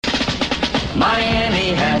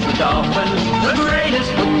Miami has the Dolphins, the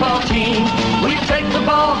greatest football team. We take the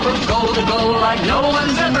ball from goal to goal like no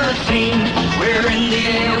one's ever seen. We're in the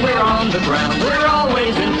air, we're on the ground, we're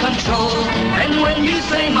always in control. And when you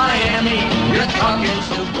say Miami, you're talking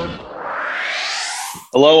Super Bowl.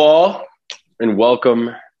 Hello all, and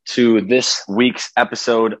welcome to this week's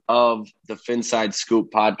episode of the Finside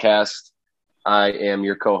Scoop podcast. I am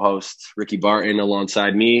your co-host, Ricky Barton.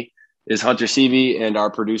 Alongside me is Hunter Seavey and our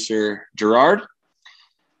producer, Gerard.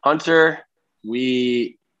 Hunter,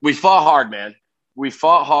 we fought hard, man. We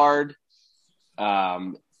fought hard.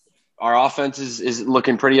 Our offense is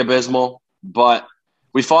looking pretty abysmal, but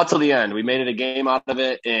we fought till the end. We made it a game out of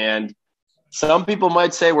it, and some people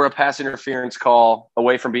might say we're a pass interference call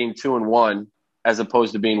away from being 2-1 as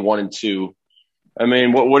opposed to being 1-2. I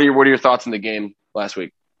mean, what are your thoughts on the game last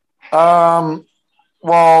week? Well,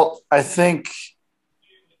 I think,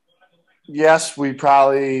 yes,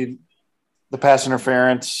 the pass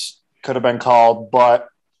interference could have been called, but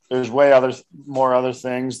there's more other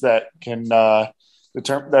things that can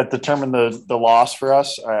determine the loss for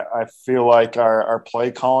us. I feel like our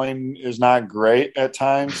play calling is not great at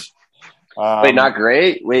times. Wait, not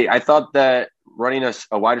great? Wait, I thought that running a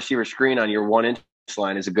wide receiver screen on your 1-inch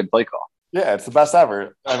line is a good play call. Yeah, it's the best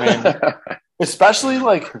ever. I mean, especially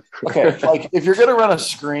if you're going to run a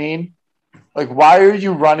screen, why are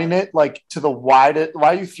you running it to the widest?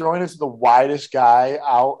 Why are you throwing it to the widest guy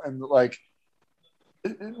out and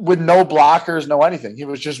with no blockers, no anything? He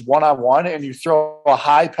was just one-on-one, and you throw a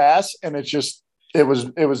high pass, and it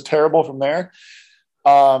was terrible from there.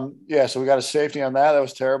 So we got a safety on that. That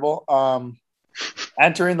was terrible.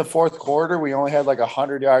 Entering the fourth quarter, we only had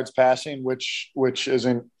 100 yards passing, which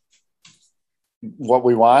isn't what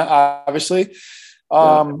we want, obviously.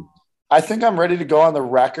 I think I'm ready to go on the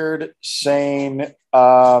record saying it's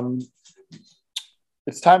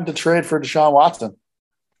time to trade for Deshaun Watson.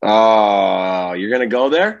 Oh, you're going to go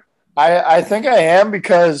there? I think I am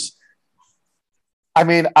because, I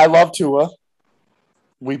mean, I love Tua.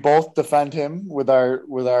 We both defend him with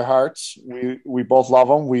our hearts. We both love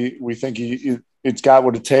him. We think it's got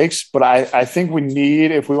what it takes. But I think we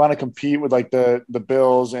need, if we want to compete with the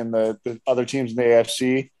Bills and the other teams in the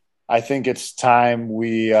AFC, I think it's time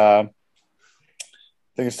we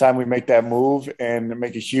make that move and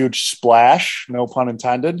make a huge splash. No pun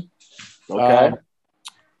intended. Okay.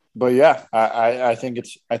 But yeah, I think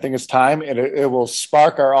it's time, and it will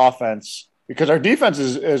spark our offense. Because our defense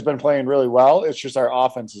has been playing really well. It's just our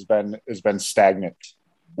offense has been stagnant.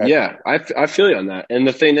 Yeah, I feel you on that. And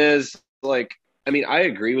the thing is, I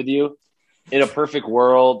agree with you. In a perfect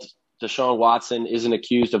world, Deshaun Watson isn't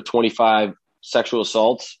accused of 25 sexual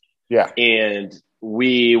assaults. Yeah. And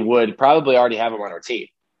we would probably already have him on our team.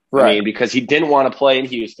 Right. I mean, because he didn't want to play in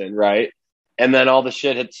Houston, right? And then all the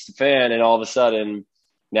shit hits the fan, and all of a sudden –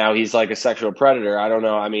 now he's like a sexual predator. I don't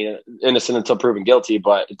know. I mean, innocent until proven guilty,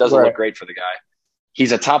 but it doesn't look great for the guy.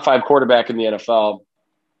 He's a top 5 quarterback in the NFL.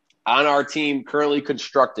 On our team, currently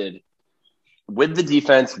constructed with the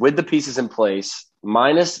defense, with the pieces in place,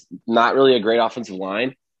 minus not really a great offensive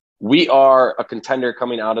line, we are a contender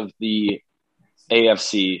coming out of the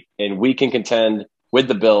AFC, and we can contend with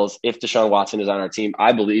the Bills if Deshaun Watson is on our team.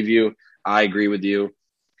 I believe you. I agree with you.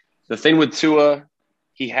 The thing with Tua,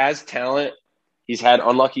 he has talent. He's had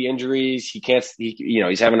unlucky injuries.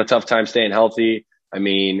 He's having a tough time staying healthy. I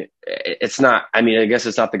mean, I guess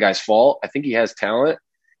it's not the guy's fault. I think he has talent,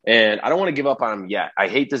 and I don't want to give up on him yet. I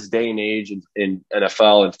hate this day and age in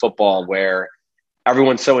NFL and football where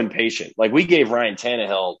everyone's so impatient. We gave Ryan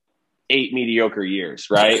Tannehill 8 mediocre years,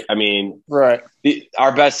 right? I mean, right.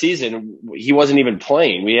 Our best season, he wasn't even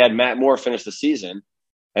playing. We had Matt Moore finish the season.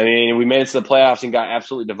 I mean, we made it to the playoffs and got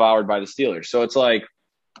absolutely devoured by the Steelers. So it's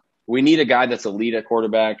we need a guy that's elite at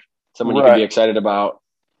quarterback, someone you can be excited about.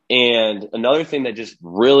 And another thing that just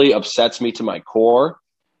really upsets me to my core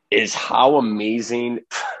is how amazing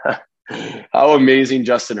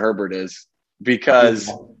Justin Herbert is, because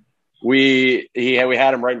we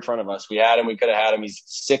had him right in front of us. We could have had him. He's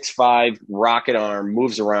 6'5", rocket arm,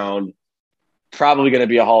 moves around, probably going to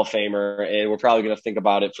be a Hall of Famer. And we're probably going to think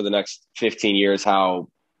about it for the next 15 years, how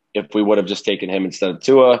if we would have just taken him instead of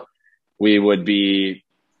Tua, we would be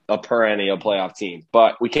a perennial playoff team.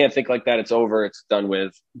 But we can't think like that. It's over. It's done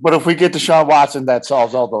with. But if we get Deshaun Watson, that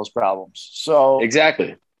solves all those problems. So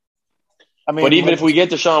exactly. I mean, but even if we get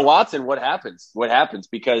Deshaun Watson, what happens? What happens?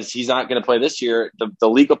 Because he's not going to play this year. The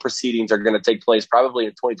legal proceedings are going to take place probably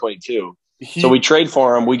in 2022. So we trade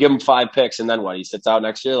for him. We give him 5 picks, and then what? He sits out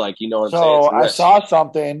next year? What I'm saying? So I saw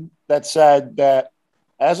something that said that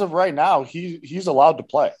as of right now, he's allowed to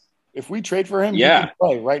play. If we trade for him, he can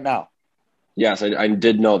play right now. Yes, I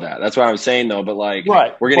did know that. That's what I'm saying, though. But, like,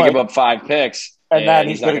 Right, we're going to give up 5 picks, and then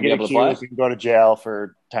he's he's not going going to to be get able to play? accused and go to jail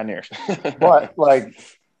for 10 years. But, like,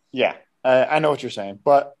 yeah, I know what you're saying.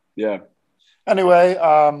 But yeah.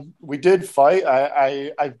 anyway, we did fight.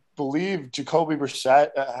 I believe Jacoby Brissett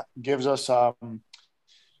gives us a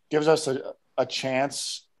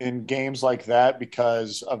chance in games like that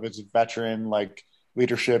because of his veteran like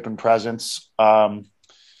leadership and presence. But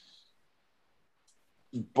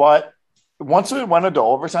once we went into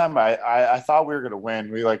overtime, I thought we were going to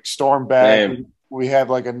win. We like stormed back. We had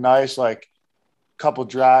like a nice like couple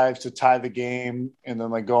drives to tie the game, and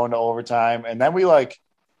then like go into overtime, and then we like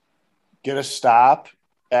get a stop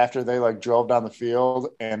after they like drove down the field,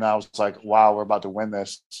 and I was like, "Wow, we're about to win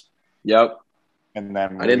this." Yep. And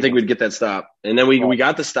then I didn't think we'd get that stop, and then we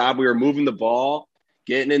got the stop. We were moving the ball,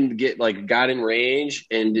 got in range,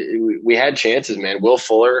 and we had chances. Man, Will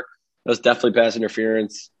Fuller, that was definitely pass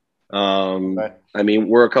interference. Right. I mean,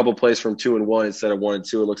 we're a couple plays from 2-1 instead of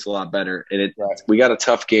 1-2. It looks a lot better, and Right. we got a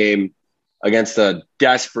tough game against a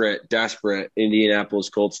desperate Indianapolis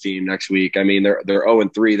Colts team next week. I mean, they're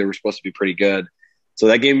 0-3. They were supposed to be pretty good, so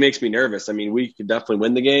that game makes me nervous. I mean, we could definitely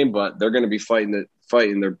win the game, but they're going to be fighting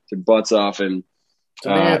their butts off, and to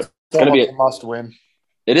me, it's going to be a must win.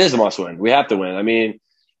 It is a must win. We have to win. I mean,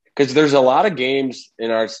 because there's a lot of games in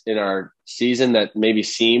our season that maybe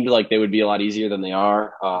seemed like they would be a lot easier than they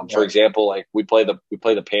are. For example, like we play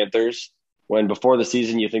the Panthers, when before the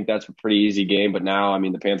season you think that's a pretty easy game, but now I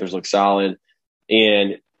mean the Panthers look solid,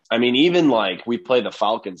 and I mean even like we play the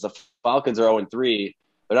Falcons. The Falcons are 0-3.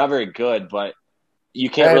 They're not very good, but you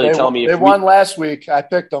can't really tell me if they won last week. I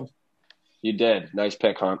picked them. You did. Nice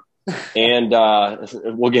pick, Hunt. And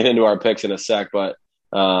we'll get into our picks in a sec, but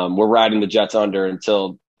we're riding the Jets under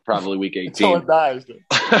until probably week 18. Until it dies.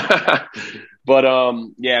 But,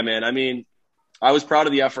 yeah, man, I mean, I was proud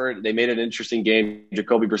of the effort. They made an interesting game.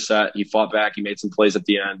 Jacoby Brissett, he fought back. He made some plays at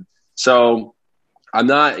the end. So I'm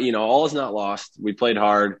not, all is not lost. We played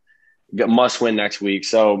hard. Must win next week.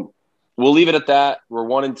 So we'll leave it at that. We're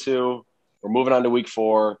 1-2. We're moving on to week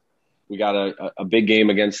 4. We got a big game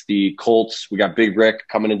against the Colts. We got Big Rick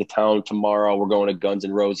coming into town tomorrow. We're going to Guns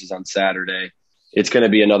N' Roses on Saturday. It's going to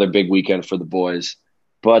be another big weekend for the boys.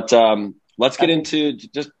 But let's get into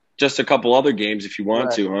just a couple other games if you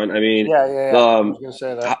want to, Hunt. I mean, yeah. I was going to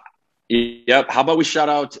say that. Yep. How about we shout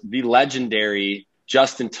out the legendary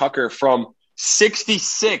Justin Tucker from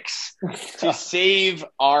 66 to save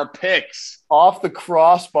our picks. Off the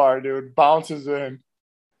crossbar, dude. Bounces in.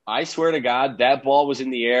 I swear to God, that ball was in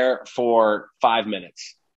the air for 5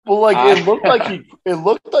 minutes. Well, like it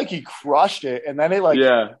looked like he crushed it, and then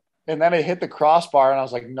and then it hit the crossbar, and I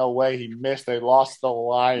was like, no way, he missed. They lost the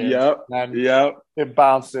Lions. Yep. It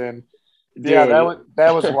bounced in. Dude. Yeah,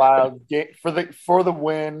 that was wild for the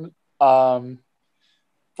win.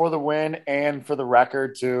 For the win and for the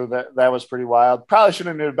record too. That was pretty wild. Probably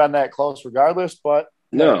shouldn't have been that close, regardless. But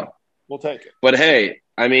no, we'll take it. But hey.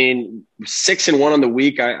 I mean, 6-1 on the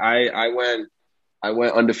week. I went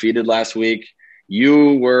undefeated last week.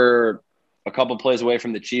 You were a couple plays away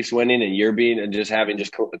from the Chiefs winning, and you're just having a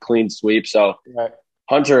clean sweep. So, right.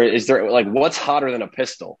 Hunter, is there like what's hotter than a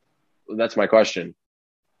pistol? That's my question.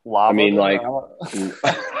 Lava. I mean, like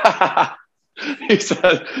he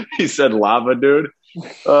said lava, dude.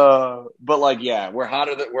 But like, yeah, we're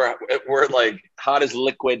hotter than we're like hot as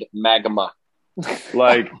liquid magma.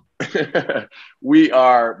 Like. We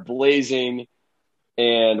are blazing,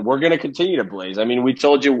 and we're going to continue to blaze. I mean, we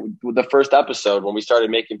told you the first episode when we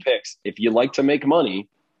started making picks, if you like to make money,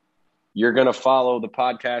 you're going to follow the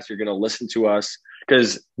podcast. You're going to listen to us,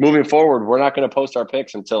 because moving forward, we're not going to post our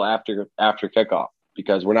picks until after kickoff,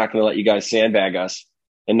 because we're not going to let you guys sandbag us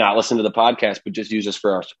and not listen to the podcast, but just use us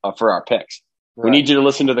for our picks. Right. We need you to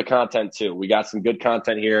listen to the content too. We got some good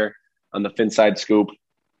content here on the Finside Scoop,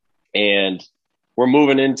 and we're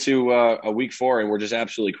moving into a week 4, and we're just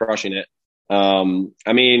absolutely crushing it.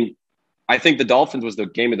 I mean, I think the Dolphins was the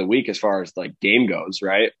game of the week as far as like game goes,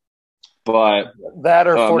 right? But that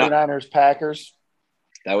or 49ers Packers.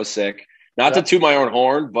 That was sick. Not to toot my own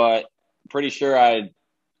horn, but pretty sure I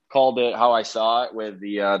called it how I saw it with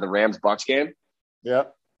the Rams Bucks game.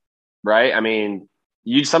 Yep. Right. I mean,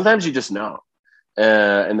 sometimes you just know.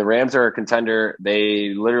 And the Rams are a contender. They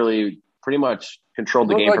literally pretty much controlled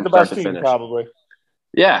the game from start to finish. Probably.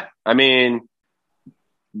 Yeah, I mean,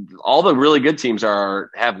 all the really good teams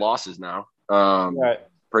have losses now, right.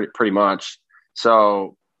 pretty much.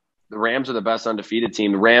 So the Rams are the best undefeated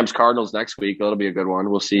team. The Rams Cardinals next week, that'll be a good one.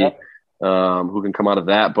 We'll see who can come out of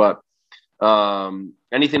that. But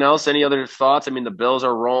anything else? Any other thoughts? I mean, the Bills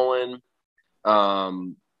are rolling.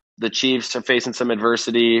 The Chiefs are facing some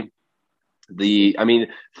adversity.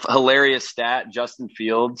 hilarious stat. Justin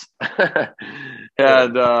Fields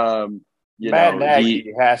had, Matt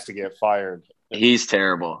Nagy has to get fired. He's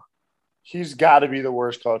terrible. He's got to be the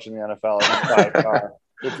worst coach in the NFL.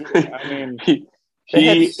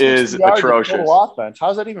 He is atrocious. Offense.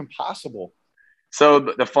 How's that even possible? So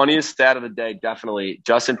the funniest stat of the day, definitely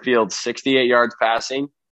Justin Fields, 68 yards passing,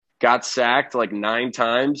 got sacked like 9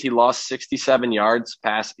 times. He lost 67 yards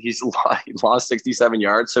he lost 67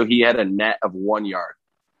 yards. So he had a net of 1 yard.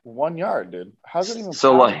 1 yard, dude. How's it even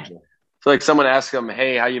possible? So someone asked him,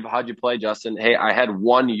 "Hey, how'd you play, Justin?" "Hey, I had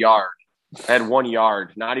 1 yard. I had 1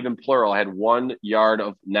 yard, not even plural. I had 1 yard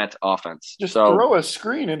of net offense." Just throw a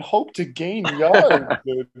screen and hope to gain yards,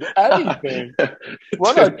 dude. Anything.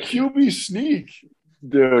 Run a QB sneak.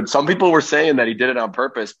 Dude, some people were saying that he did it on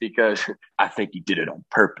purpose because I think he did it on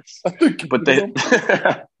purpose. But they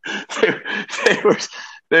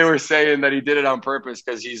were saying that he did it on purpose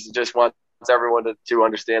because he just wants everyone to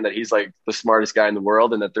understand that he's like the smartest guy in the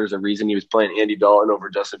world and that there's a reason he was playing Andy Dalton over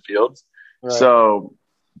Justin Fields. Right. So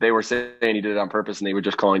they were saying he did it on purpose and they were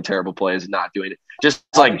just calling terrible plays and not doing it. Just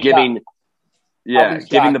like giving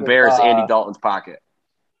the Bears Andy Dalton's pocket.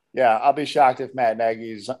 Yeah, I'll be shocked if Matt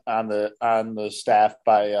Nagy's on the staff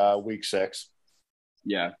by week 6.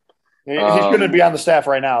 Yeah. He's going to be on the staff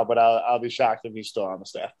right now, but I'll be shocked if he's still on the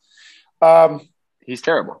staff. He's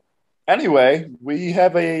terrible. Anyway, we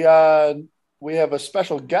have a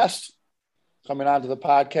special guest coming onto the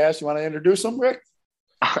podcast. You want to introduce him, Rick?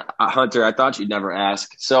 Hunter, I thought you'd never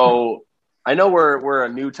ask. So I know we're a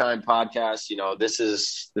new time podcast. You know, this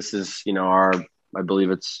is I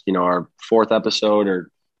believe it's our 4th episode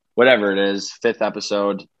or whatever it is, 5th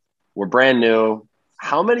episode. We're brand new.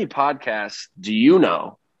 How many podcasts do you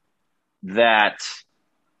know that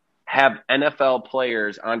have NFL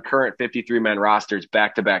players on current 53-man rosters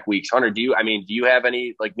back-to-back weeks? Hunter, do you have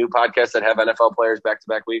any like new podcasts that have NFL players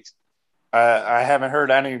back-to-back weeks? I haven't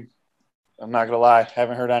heard any. I'm not gonna lie,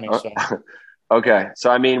 haven't heard any. So. Okay,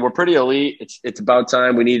 so we're pretty elite. It's about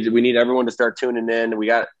time. We need everyone to start tuning in. We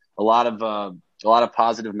got a lot of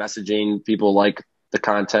positive messaging. People like the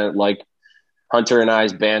content, like Hunter and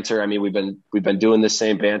I's banter. We've been doing this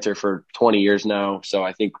same banter for 20 years now, so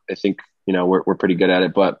I think we're pretty good at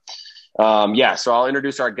it. But so I'll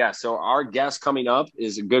introduce our guest. So our guest coming up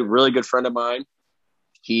is a really good friend of mine.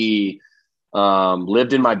 He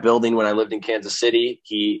lived in my building when I lived in Kansas City.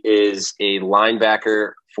 He is a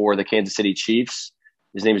linebacker for the Kansas City Chiefs.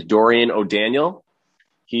 His name is Dorian O'Daniel.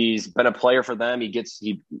 He's been a player for them.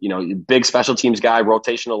 Big special teams guy,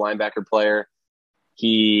 rotational linebacker player.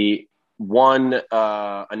 He won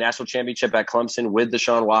a national championship at Clemson with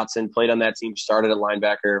Deshaun Watson, played on that team, started at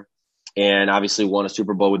linebacker, and obviously won a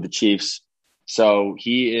Super Bowl with the Chiefs. So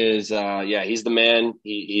he is, he's the man.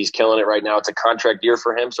 He's killing it right now. It's a contract year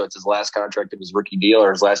for him. So it's his last contract of his rookie deal,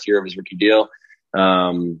 or his last year of his rookie deal.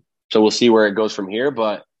 So we'll see where it goes from here.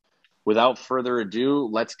 But without further ado,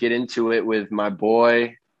 let's get into it with my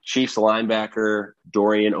boy, Chiefs linebacker,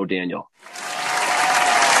 Dorian O'Daniel.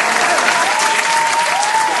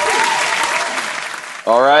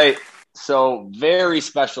 All right. So very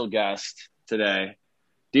special guest today.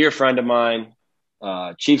 Dear friend of mine,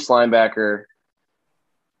 Chiefs linebacker,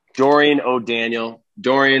 Dorian O'Daniel.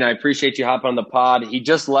 Dorian, I appreciate you hopping on the pod. He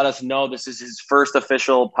just let us know this is his first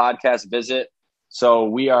official podcast visit. So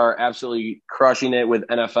we are absolutely crushing it with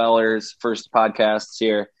NFLers, first podcasts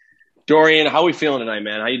here. Dorian, how are we feeling tonight,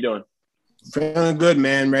 man? How you doing? Feeling good,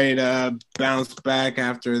 man. Ready to bounce back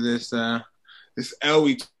after this L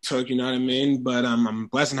we took, you know what I mean? But I'm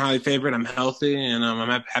blessed and highly favored. I'm healthy, and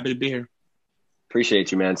I'm happy to be here.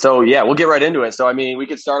 Appreciate you, man. So, yeah, we'll get right into it. So, we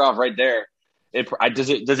could start off right there. Does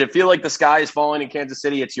it feel like the sky is falling in Kansas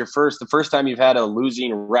City? It's the first time you've had a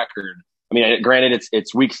losing record. Granted,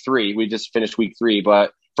 it's week 3. We just finished week 3,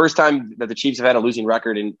 but first time that the Chiefs have had a losing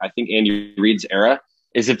record in, I think, Andy Reid's era.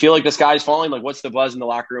 Does it feel like the sky is falling? Like, what's the buzz in the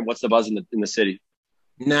locker room? What's the buzz in the city?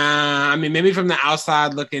 Nah, maybe from the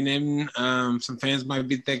outside looking in, some fans might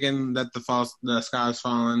be thinking that the sky is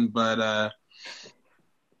falling, but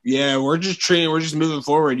yeah, we're just moving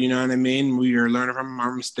forward. You know what I mean? We are learning from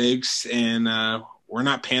our mistakes, and we're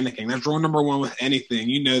not panicking. That's rule number 1 with anything.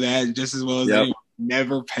 You know that just as well as anyone.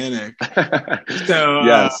 Never panic. So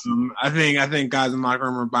yes. I think guys in the locker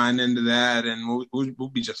room are buying into that, and we'll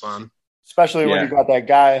be just fine. Especially when you got that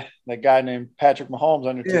guy named Patrick Mahomes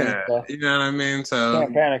on your team. Yeah, so you know what I mean? So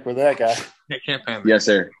can't panic with that guy. Can't panic. Yes,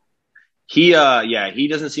 sir. He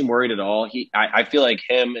doesn't seem worried at all. I feel like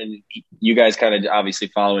him and you guys kind of obviously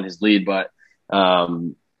following his lead, but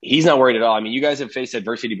he's not worried at all. You guys have faced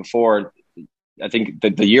adversity before. I think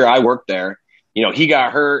the year I worked there, he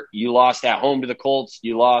got hurt. You lost at home to the Colts.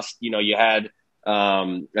 You lost, you had,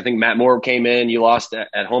 I think Matt Moore came in. You lost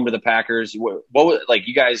at home to the Packers. What was, like,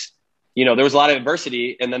 you guys, there was a lot of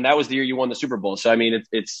adversity, and then that was the year you won the Super Bowl. So, I mean,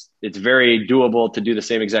 it's very doable to do the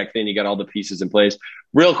same exact thing. You got all the pieces in place.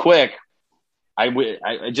 Real quick,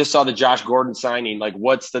 I just saw the Josh Gordon signing. Like,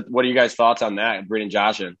 what are you guys' thoughts on that, Britton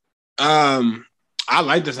Josh? I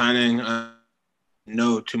like the signing.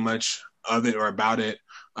 Know too much of it or about it.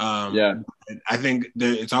 I think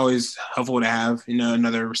that it's always helpful to have,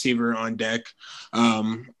 another receiver on deck.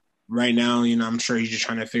 Right now, I'm sure he's just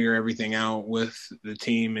trying to figure everything out with the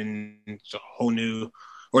team, and it's a whole new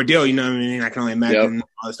ordeal. You know what I mean? I can only imagine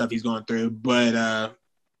all the stuff he's going through, but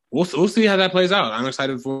we'll see how that plays out. I'm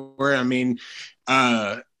excited for it. I mean,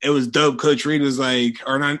 it was dope. Coach Reed was like,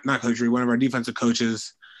 or not Coach Reed, one of our defensive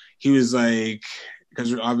coaches. He was like,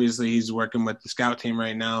 because obviously he's working with the scout team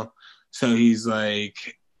right now. So he's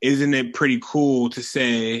like, isn't it pretty cool to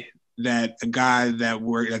say that a guy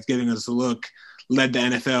that's giving us a look led the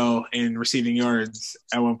NFL in receiving yards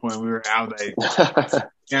at one point? We were out like,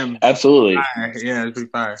 absolutely. Yeah, it's pretty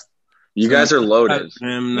fire. You guys are loaded.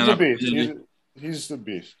 He's a beast. He's a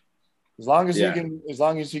beast. As long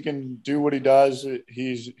as he can do what he does,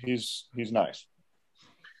 he's nice.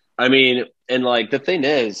 I mean, and like the thing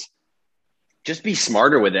is, just be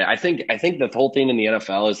smarter with it. I think the whole thing in the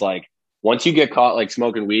NFL is like, once you get caught like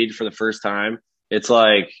smoking weed for the first time, it's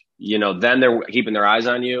like, then they're keeping their eyes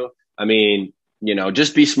on you. I mean,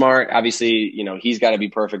 just be smart. Obviously, he's got to be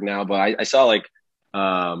perfect now, but I saw like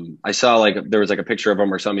there was like a picture of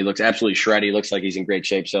him or something. He looks absolutely shreddy. He looks like he's in great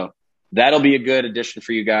shape. So that'll be a good addition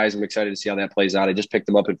for you guys. I'm excited to see how that plays out. I just picked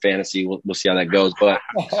him up in fantasy. We'll see how that goes. But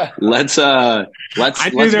let's. I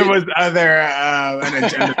knew there was other an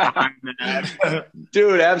agenda behind that.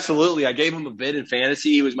 Dude, absolutely. I gave him a bid in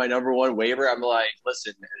fantasy. He was my number one waiver. I'm like,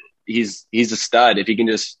 listen, he's a stud. If he can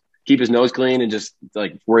just keep his nose clean and just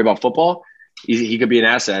like worry about football, he could be an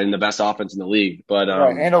asset in the best offense in the league. But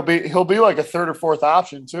right. And he'll be like a third or fourth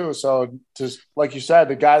option too. So just like you said,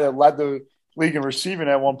 the guy that led the league in receiving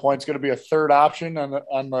at one point is going to be a third option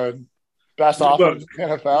on the best offense in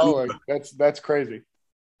the NFL. Like that's crazy.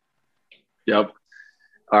 Yep.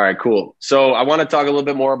 All right, cool. So I want to talk a little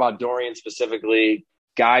bit more about Dorian specifically.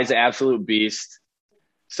 Guy's absolute beast.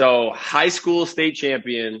 So high school state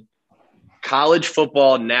champion, college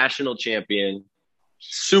football national champion,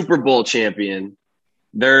 Super Bowl champion.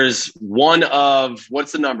 There's one of,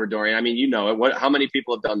 what's the number, Dorian? I mean, you know it. How many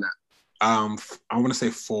people have done that? I want to say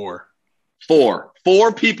 4. 4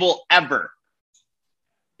 people ever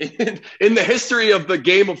in the history of the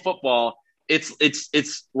game of football. It's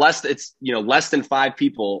less than 5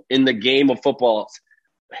 people in the game of football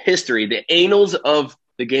history, the annals of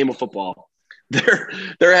the game of football.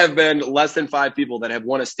 There have been less than 5 people that have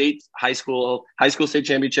won a high school state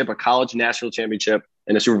championship, a college national championship,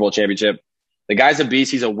 and a Super Bowl championship. The guy's a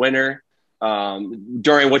beast. He's a winner.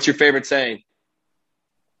 Dorian, what's your favorite saying?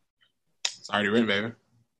 It's already written, baby.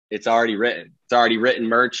 It's already written. It's already written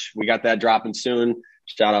merch. We got that dropping soon.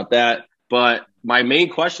 Shout out that. But my main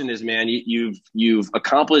question is, man, you've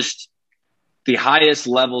accomplished the highest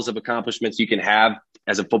levels of accomplishments you can have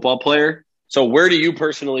as a football player. So where do you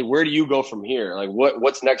go from here? Like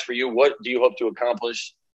what's next for you? What do you hope to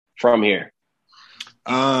accomplish from here?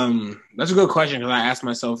 That's a good question, because I ask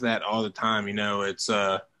myself that all the time. It's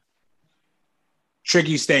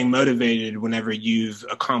tricky staying motivated whenever you've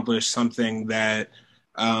accomplished something that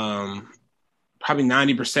probably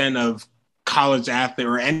 90% of college athlete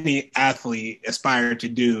or any athlete aspire to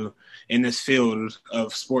do in this field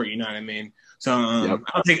of sport. You know what I mean? So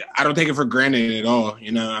I don't take it for granted at all.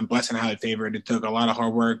 I'm blessed and highly favored. It took a lot of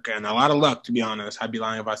hard work and a lot of luck, to be honest. I'd be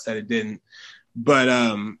lying if I said it didn't. But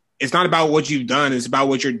it's not about what you've done. It's about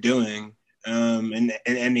what you're doing in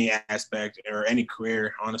any aspect or any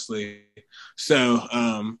career, honestly. So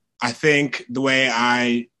I think the way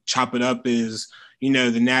I chop it up is,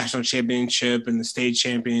 the national championship and the state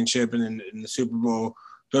championship and then the Super Bowl,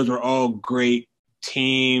 those were all great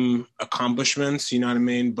team accomplishments, you know what I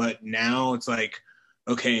mean? But now it's like,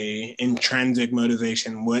 okay, intrinsic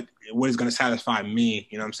motivation, what is going to satisfy me,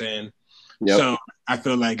 you know what I'm saying? Yep. So I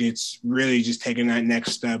feel like it's really just taking that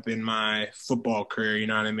next step in my football career, you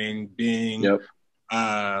know what I mean? Being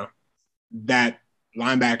that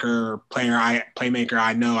linebacker playmaker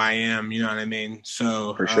I know I am, you know what I mean?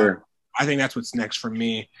 So for sure. I think that's what's next for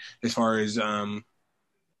me as far as what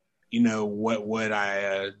would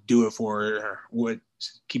I do it for, or what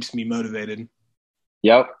keeps me motivated.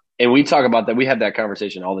 Yep. And we talk about that. We have that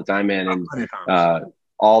conversation all the time, man. And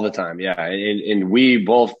all the time. Yeah. And we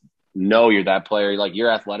both know you're that player. Like,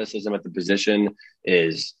 your athleticism at the position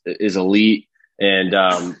is elite.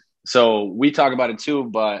 And so we talk about it too,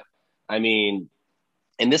 but I mean,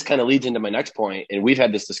 and this kind of leads into my next point, and we've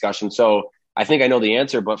had this discussion. So I think I know the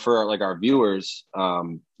answer, but for like our viewers,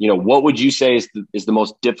 what would you say is the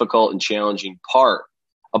most difficult and challenging part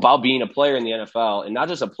about being a player in the NFL, and not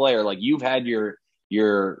just a player? Like, you've had your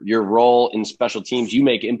role in special teams, you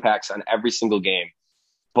make impacts on every single game,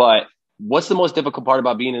 but what's the most difficult part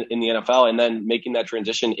about being in the NFL and then making that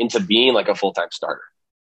transition into being like a full-time starter?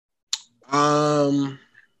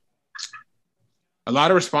 A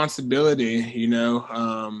lot of responsibility,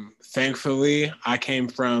 thankfully I came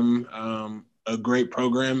from a great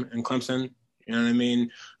program in Clemson, you know what I mean?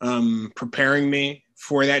 Preparing me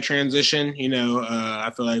for that transition,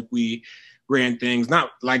 I feel like we ran things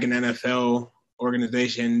not like an NFL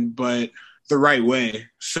organization, but the right way.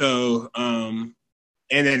 So, and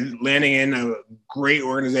then landing in a great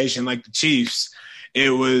organization like the Chiefs, it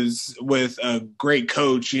was with a great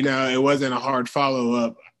coach, it wasn't a hard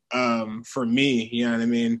follow-up for me, you know what I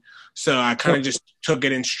mean? So I kind of just took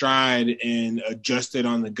it in stride and adjusted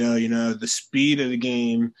on the go. The speed of the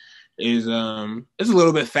game is a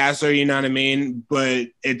little bit faster, you know what I mean? But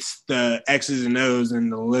it's the X's and O's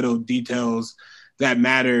and the little details that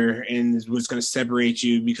matter and is what's going to separate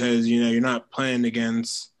you, because, you're not playing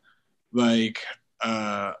against like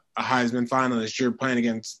a Heisman finalist. You're playing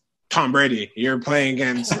against Tom Brady. You're playing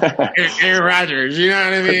against Aaron Rodgers. You know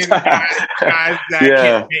what I mean? Guys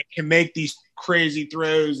that can make these crazy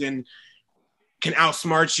throws and can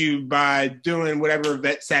outsmart you by doing whatever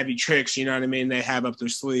vet savvy tricks, you know what I mean, they have up their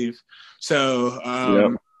sleeve. So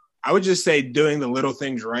I would just say doing the little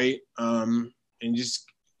things right, and just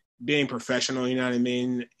being professional, you know what I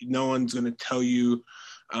mean? No one's going to tell you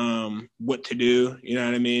what to do, you know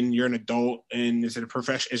what I mean? You're an adult, and it's a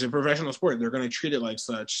professional sport. They're going to treat it like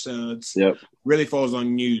such. So it's really falls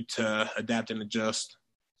on you to adapt and adjust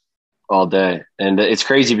all day. And it's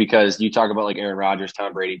crazy because you talk about like Aaron Rodgers,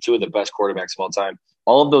 Tom Brady, two of the best quarterbacks of all time,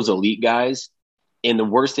 all of those elite guys. And the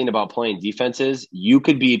worst thing about playing defense is you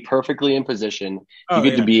could be perfectly in position.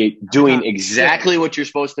 You could be doing exactly what you're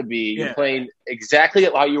supposed to be. You're playing exactly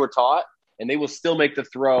how you were taught, and they will still make the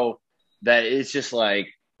throw that is just like,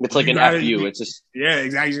 it's like an FU. It's just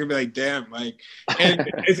exactly. You're gonna be like, damn, like, and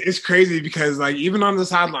it's crazy because like even on the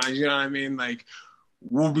sidelines, you know what I mean? Like,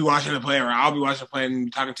 we'll be watching a play, or I'll be watching a play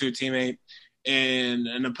and talking to a teammate, and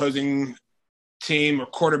an opposing team or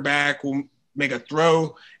quarterback will make a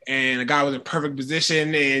throw, and a guy was in perfect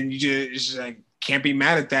position, and you just like can't be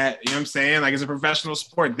mad at that. You know what I'm saying? Like, it's a professional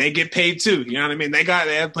sport. They get paid too. You know what I mean? They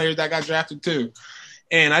have players that got drafted too.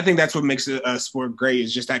 And I think that's what makes a sport great,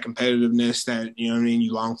 is just that competitiveness that, you know what I mean,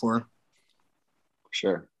 you long for.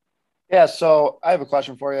 Sure. Yeah, so I have a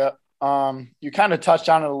question for you. You kind of touched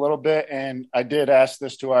on it a little bit, and I did ask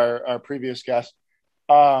this to our previous guest.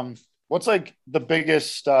 What's like the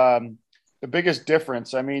biggest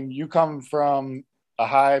difference? I mean, you come from a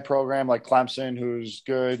high program like Clemson, who's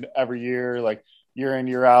good every year, like year in,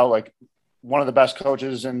 year out, like one of the best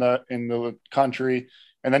coaches in the country.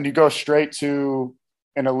 And then you go straight to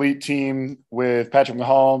an elite team with Patrick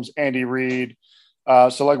Mahomes, Andy Reid.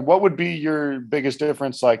 So like, what would be your biggest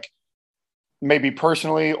difference, like maybe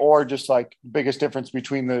personally, or just like biggest difference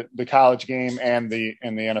between the college game and the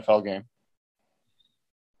NFL game?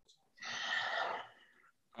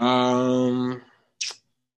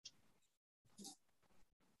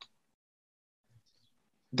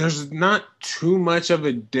 There's not too much of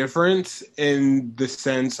a difference in the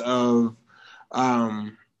sense of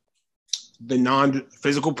the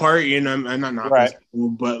non-physical part, not physical,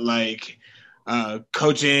 but like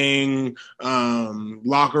coaching,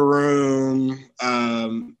 locker room,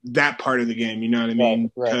 that part of the game, you know what I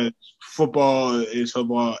mean? Because football is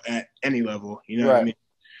football at any level, you know what I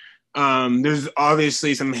mean? There's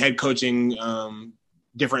obviously some head coaching,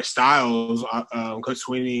 different styles. Coach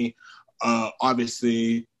Sweeney,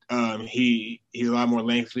 obviously, he's a lot more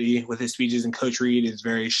lengthy with his speeches, and Coach Reid is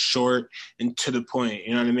very short and to the point,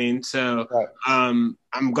 you know what I mean? So I'm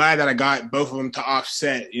glad that I got both of them to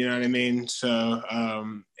offset, you know what I mean? So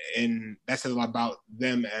and that says a lot about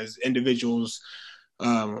them as individuals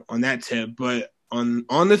on that tip. But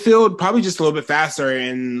on the field, probably just a little bit faster,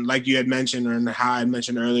 and like you had mentioned, or how I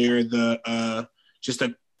mentioned earlier, the just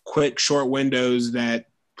the quick short windows that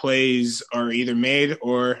plays are either made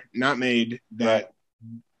or not made that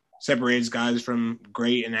separates guys from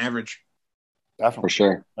great and average. Definitely. For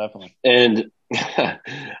sure. Definitely. And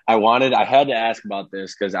I had to ask about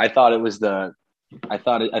this because I thought it was I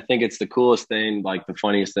think it's the coolest thing, like the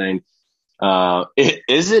funniest thing.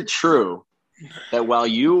 Is it true that while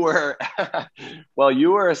you were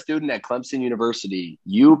a student at Clemson University,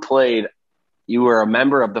 you were a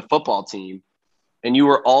member of the football team and you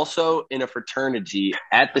were also in a fraternity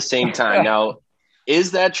at the same time. Now,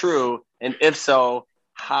 is that true? And if so,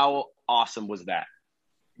 how awesome was that?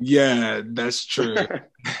 Yeah, that's true.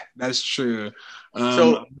 That's true.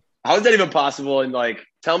 So how is that even possible? And like,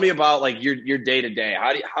 tell me about like your day to day.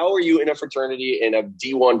 How are you in a fraternity and a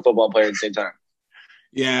D1 football player at the same time?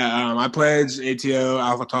 Yeah, I pledged ATO,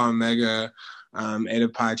 Alpha Tau Omega, Eta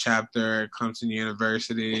Pi chapter at Clemson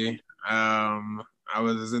University. I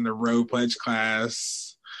was in the row pledge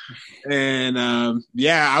class. And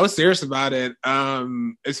I was serious about it.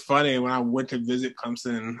 It's funny when I went to visit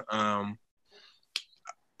Clemson,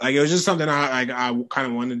 like it was just something I kind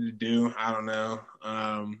of wanted to do. I don't know.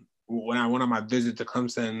 When I went on my visit to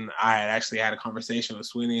Clemson, I had actually had a conversation with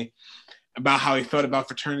Sweeney about how he felt about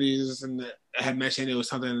fraternities, and I had mentioned it was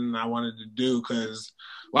something I wanted to do because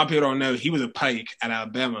a lot of people don't know he was a Pike at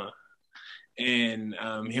Alabama, and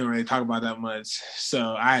he don't really talk about that much.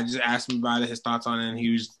 So I just asked him about it, his thoughts on it, and he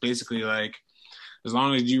was basically like, as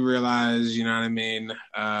long as you realize, you know what I mean,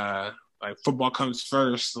 like football comes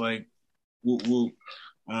first, like whoop whoop.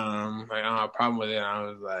 Like I don't have a problem with it. And I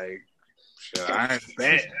was like, sure, I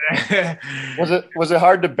bet. Was it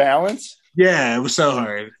hard to balance? Yeah, it was so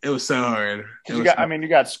hard. It was so hard. You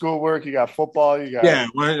got schoolwork, you got football,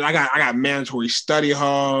 I got mandatory study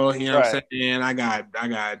hall. You know what I'm saying? I got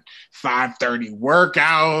 5:30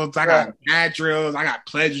 workouts. I got mat drills. I got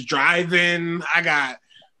pledge driving. I got,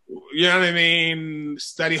 you know what I mean,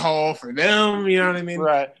 study hall for them. You know what I mean?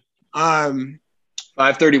 Right. 5:30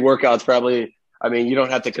 workouts probably. I mean, you don't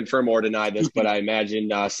have to confirm or deny this, but I imagine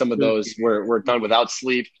some of those were done without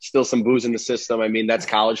sleep, still some booze in the system. I mean, that's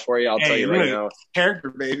college for you. I'll tell you right now. Character,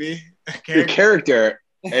 baby. Your character.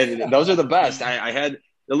 And those are the best. I had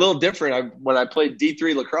a little different. When I played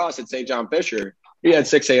D3 lacrosse at St. John Fisher, we had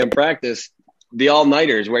 6 a.m. practice, the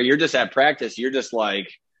all-nighters, where you're just at practice. You're just like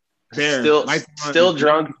still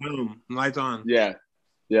drunk. Boom. Lights on. Yeah.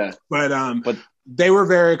 Yeah. But they were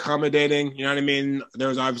very accommodating. You know what I mean? There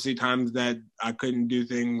was obviously times that I couldn't do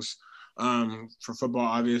things for football,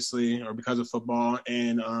 obviously, or because of football.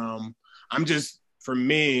 And for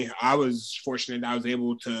me, I was fortunate that I was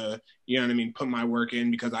able to, you know what I mean, put my work in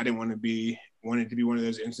because I didn't want it to be one of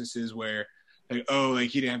those instances where, like, oh, like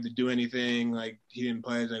he didn't have to do anything, like he didn't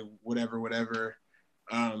play, like whatever.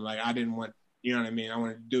 Like I didn't want, you know what I mean? I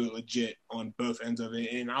wanted to do it legit on both ends of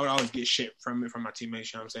it. And I would always get shit from my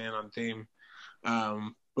teammates, you know what I'm saying, on the team.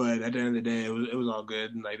 But at the end of the day, it was all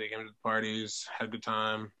good. Like they came to the parties, had a good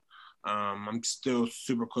time. I'm still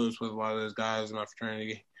super close with a lot of those guys in my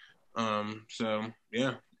fraternity. So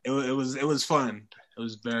yeah, it was fun. It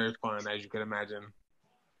was very fun, as you could imagine.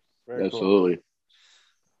 Very Absolutely.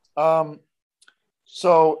 Cool.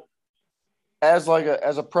 So as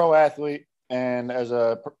a pro athlete and as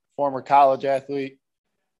a former college athlete,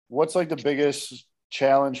 what's like the biggest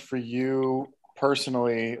challenge for you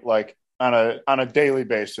personally, like on a daily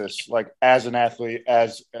basis, like as an athlete,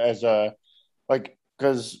 as a, like,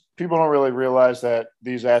 because people don't really realize that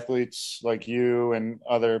these athletes like you and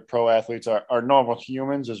other pro athletes are normal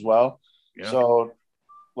humans as well. Yeah. So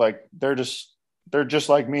like they're just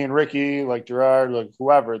like me and Ricky, like Gerard, like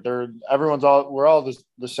whoever. We're all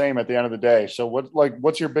the same at the end of the day. So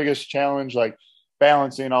what's your biggest challenge, like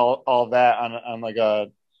balancing all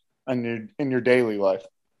that in your daily life?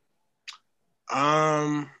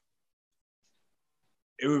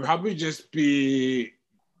 It would probably just be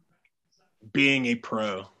being a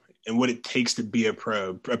pro and what it takes to be a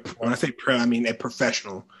pro. When I say pro, I mean a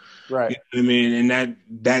professional. Right. You know what I mean? And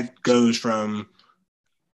that goes from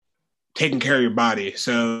taking care of your body.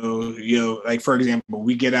 So, like, for example,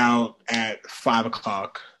 we get out at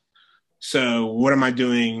 5:00. So what am I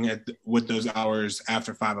doing with those hours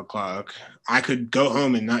after 5:00? I could go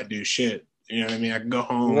home and not do shit. You know what I mean? I could go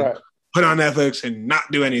home, put on Netflix and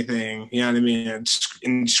not do anything. You know what I mean?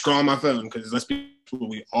 And scroll on my phone, because let's be what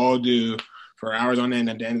we all do for hours on end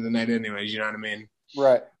at the end of the night anyways. You know what I mean?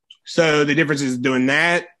 Right. So the difference is doing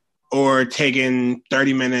that or taking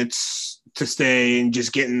 30 minutes to stay and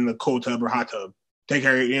just get in the cold tub or hot tub. Take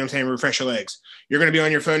care, you know what I'm saying, refresh your legs. You're going to be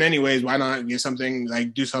on your phone anyways. Why not do something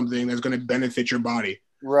that's going to benefit your body?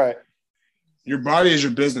 Right. Your body is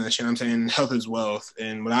your business, you know what I'm saying? Health is wealth.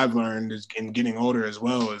 And what I've learned is in getting older as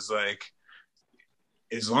well is like,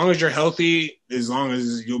 as long as you're healthy, as long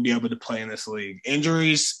as you'll be able to play in this league.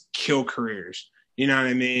 Injuries kill careers. You know what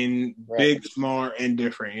I mean? Right. Big, small, and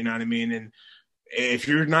different. You know what I mean? And if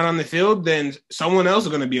you're not on the field, then someone else is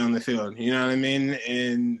going to be on the field. You know what I mean?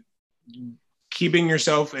 And keeping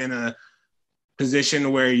yourself in a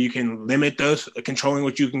position where you can limit those, controlling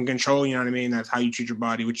what you can control, you know what I mean? That's how you treat your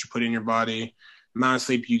body, what you put in your body, amount of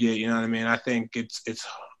sleep you get, you know what I mean? I think it's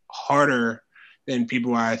harder than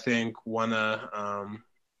people I think want to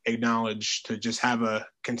acknowledge to just have a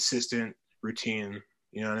consistent routine.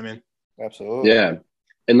 You know what I mean? Absolutely. Yeah.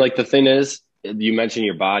 And like the thing is, you mentioned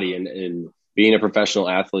your body and being a professional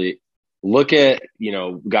athlete. Look at,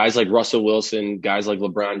 guys like Russell Wilson, guys like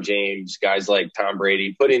LeBron James, guys like Tom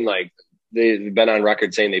Brady, putting they've been on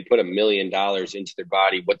record saying they put $1 million into their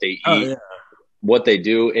body, what they eat, what they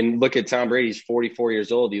do. And look at Tom Brady, he's 44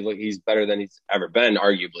 years old. He's better than he's ever been,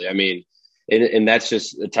 arguably. I mean, and that's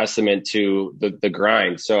just a testament to the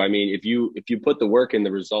grind. So, I mean, if you put the work in,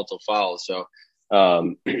 the results will follow. So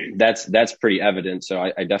that's pretty evident. So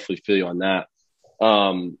I definitely feel you on that.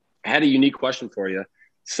 I had a unique question for you.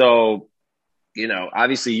 So,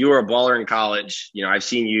 obviously you were a baller in college. I've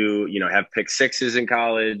seen you, have pick sixes in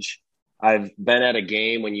college. I've been at a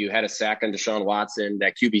game when you had a sack on Deshaun Watson,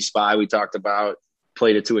 that QB spy we talked about,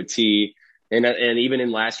 played it to a T. And even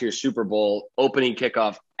in last year's Super Bowl, opening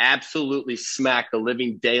kickoff, absolutely smacked the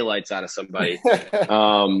living daylights out of somebody.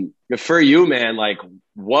 For you, man,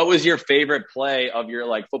 what was your favorite play of your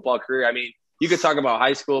football career? I mean, you could talk about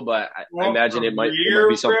high school, but I imagine it might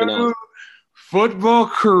be something else. Football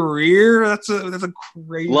career? That's a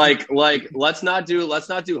crazy. Let's not do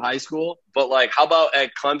high school, but how about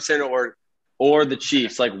at Clemson or the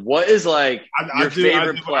Chiefs? What is your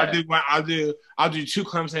favorite play? I'll do 2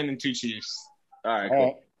 Clemson and 2 Chiefs. All right,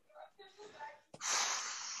 cool.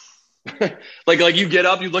 You get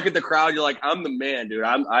up, you look at the crowd, you're like, I'm the man, dude.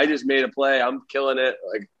 I just made a play. I'm killing it.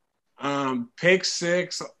 Pick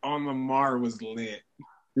six on Lamar was lit.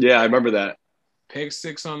 Yeah, I remember that. Pick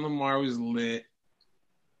six on Lamar was lit.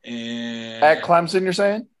 And at Clemson, you're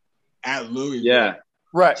saying? At Louisville. Yeah.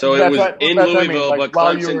 Right. So it was in Louisville, but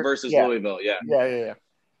Clemson versus Louisville. Yeah. Yeah.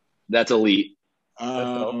 That's elite.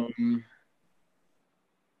 Too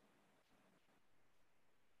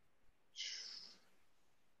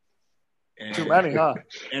many, huh?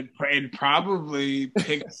 And probably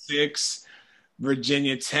pick six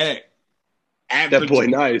Virginia Tech.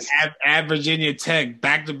 Nice. At Virginia Tech,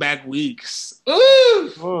 back-to-back weeks.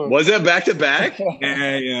 Ooh! Was it back-to-back?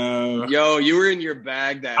 Yeah, yo. Yo, you were in your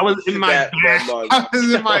bag that I was in my bag. I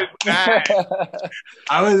was in my bag,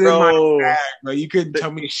 bro. You couldn't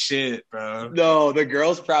tell me shit, bro. No, the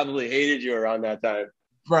girls probably hated you around that time.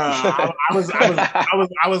 Bro, I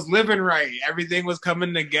was living right. Everything was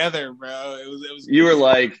coming together, bro. It was You were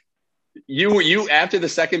like you after the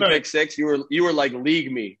second pick six, you were like,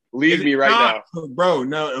 league me right now, bro.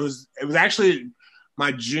 No, it was actually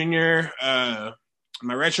my junior, my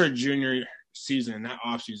redshirt junior season, that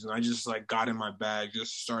off season. I just got in my bag,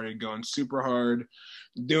 just started going super hard,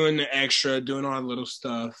 doing the extra, doing all the little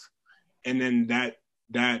stuff, and then that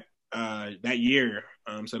year,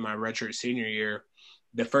 so my redshirt senior year,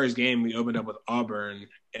 the first game we opened up with Auburn,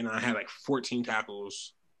 and I had 14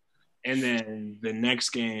 tackles. And then the next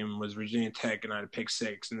game was Virginia Tech, and I had pick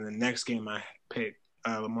six. And then the next game I picked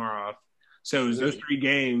Lamar off. So it was those 3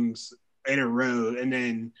 games in a row. And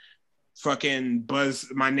then fucking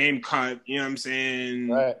my name caught, you know what I'm saying,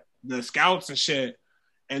 right. The scouts and shit.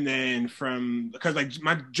 And then because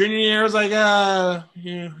my junior year, I was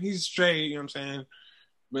he's straight, you know what I'm saying.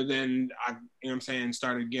 But then I, you know what I'm saying,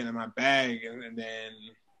 started getting in my bag, and then.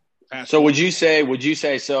 So would you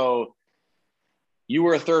say so? You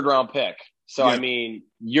were a 3rd round pick. So, yeah. I mean,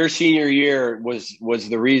 your senior year was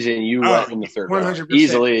the reason you went in the 3rd round.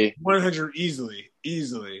 Easily. 100 easily.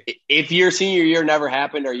 If your senior year never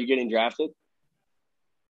happened, are you getting drafted?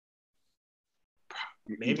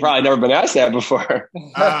 Maybe You've probably never been asked that before.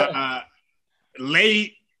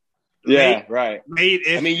 Late. Yeah, right. Late.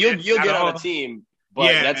 I mean, you'll get on a team,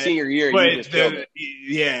 but that senior year, you just killed it.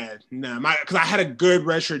 Yeah, no. Because I had a good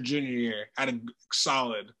redshirt junior year. I had a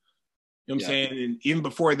solid. You know what I'm saying? And even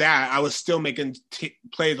before that, I was still making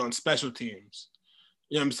plays on special teams.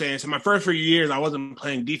 You know what I'm saying? So my first few years, I wasn't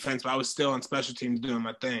playing defense, but I was still on special teams doing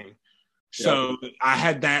my thing. So I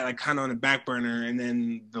had that kind of on the back burner. And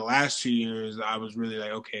then the last 2 years, I was really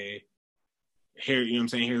okay, here, you know what I'm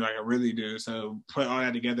saying? Here's what I really do. So put all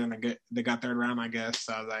that together, and they got 3rd round, I guess.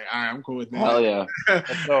 So I was like, all right, I'm cool with that. Hell yeah.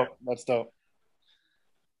 That's dope.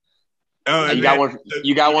 Oh, you got one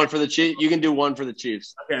for the Chiefs. You can do one for the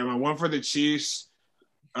Chiefs. Okay, my one for the Chiefs.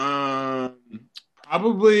 Probably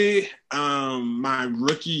my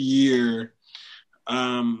rookie year.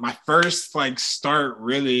 My first start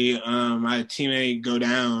really. My teammate go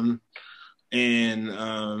down, and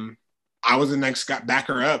I was the next guy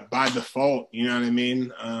backer up by default. You know what I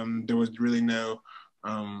mean? There was really no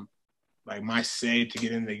my say to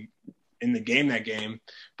get in the game that game,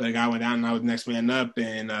 but the guy went down, and I was the next man up,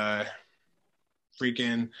 and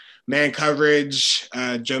freaking man coverage.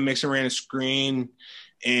 Joe Mixon ran a screen,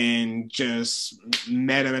 and just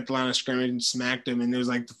met him at the line of scrimmage and smacked him. And it was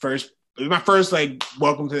like it was my first like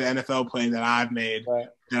welcome to the NFL play that I've made. Right.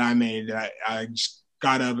 I just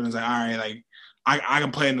got up and was like, all right, like I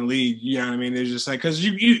can play in the league. You know what I mean? It's just like, because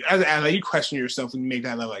you as an athlete, you question yourself when you make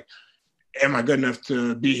that level, like, am I good enough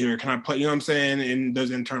to be here? Can I play? You know what I'm saying? And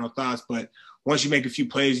those internal thoughts. But once you make a few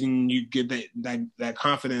plays and you get that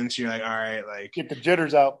confidence, you're like, all right, like Get the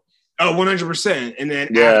jitters out. Oh, 100%. And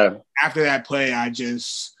then after that play, I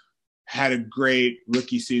just had a great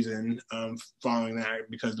rookie season following that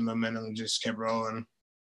because the momentum just kept rolling.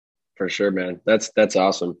 For sure, man. That's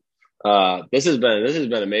awesome. This has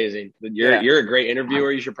been amazing. You're a great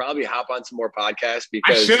interviewer. You should probably hop on some more podcasts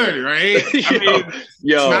because I should, right?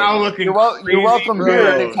 Smile looking. You're welcome here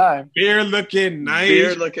anytime. Beard looking nice.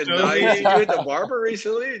 You hit the barber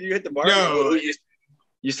recently? You hit the barber? No.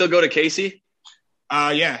 You still go to Casey?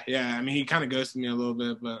 Yeah. I mean, he kind of ghosted me a little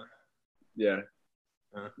bit, but yeah.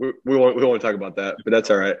 We won't talk about that, but that's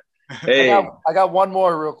all right. Hey, I got one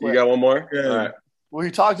more real quick. You got one more? Yeah. All right. We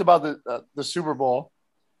talked about the Super Bowl.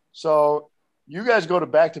 So you guys go to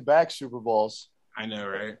back-to-back Super Bowls. I know,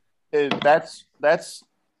 right? That's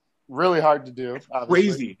really hard to do. Obviously.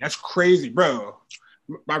 Crazy. That's crazy, bro.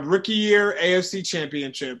 My rookie year AFC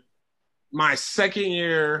Championship, my second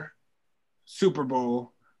year Super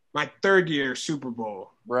Bowl, my third year Super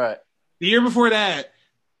Bowl. Right. The year before that,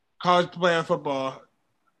 college playoff football.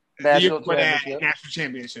 National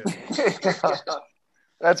championship.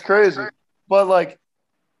 That's crazy. But like,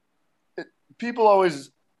 people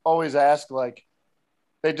always ask, like,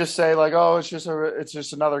 they just say like, oh, it's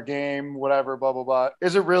just another game, whatever, blah blah blah.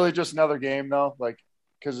 Is it really just another game though? Like,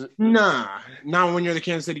 because not when you're the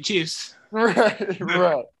Kansas City Chiefs.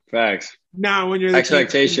 right. Facts. Now when you're the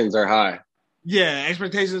expectations are high. Yeah,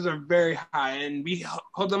 expectations are very high, and we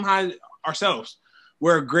hold them high ourselves.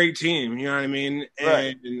 We're a great team, you know what I mean?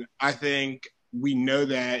 Right. And I think we know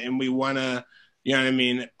that, and we want to, you know what I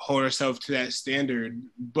mean, hold ourselves to that standard.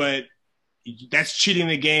 But that's cheating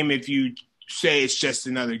the game if you say it's just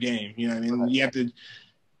another game. You know what I mean? Right. You have to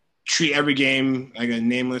treat every game like a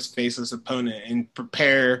nameless, faceless opponent and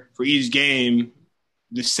prepare for each game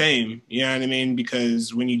the same. You know what I mean?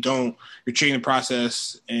 Because when you don't, you're treating the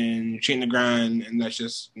process and you're treating the grind, and that's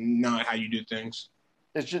just not how you do things.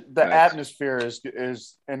 It's just the atmosphere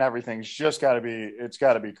is and everything's just got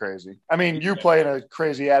to be crazy. I mean, you play in a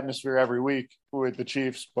crazy atmosphere every week with the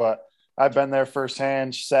Chiefs, but I've been there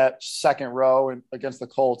firsthand, sat second row against the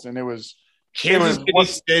Colts, and it was Kansas City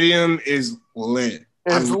Stadium is lit.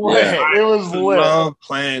 It's lit. It was lit. I love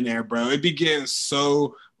playing there, bro. It be getting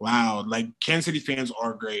so loud. Like, Kansas City fans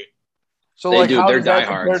are great. So like, how they're does that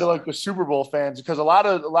diehards compare to like the Super Bowl fans? Because a lot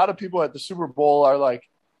of people at the Super Bowl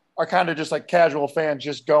are kind of just like casual fans,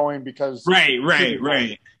 just going because right. I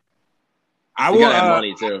you gotta have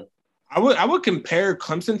money too. I would compare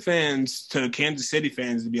Clemson fans to Kansas City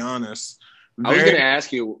fans, to be honest. I was going to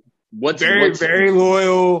ask you, what's very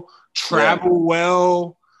loyal, travel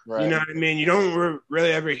well. Right. You know what I mean? You don't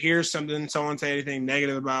really ever hear someone say anything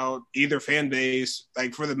negative about either fan base,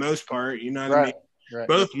 like, for the most part. You know what I mean? Right.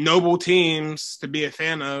 Both noble teams to be a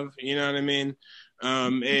fan of. You know what I mean?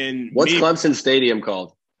 And what's Clemson Stadium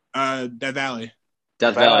called? Death Valley.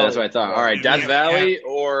 Death Valley, that's what I thought. All right, Death Valley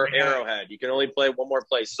or Yeah. Arrowhead. You can only play one more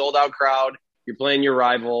place. Sold out crowd. You're playing your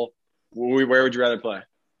rival. Where would you rather play?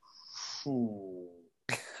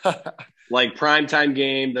 Like, primetime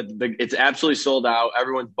game. It's absolutely sold out.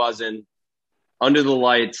 Everyone's buzzing. Under the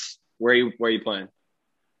lights. Where are you playing?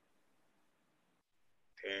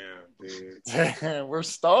 Damn, dude. Damn, we're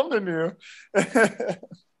stumping you.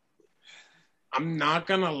 I'm not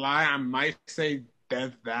gonna lie. I might say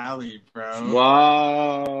Death Valley, bro.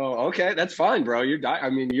 Wow. Okay, that's fine, bro.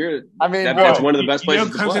 That's one of the best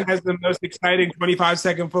places to play. Clemson has the most exciting 25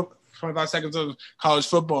 seconds of college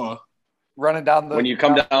football. Running down when you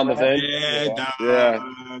come down the thing. Yeah.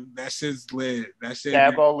 That shit's lit. That shit.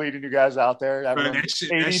 Dabo leading you guys out there.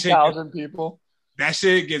 80,000 people. That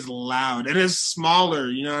shit gets loud. It is smaller,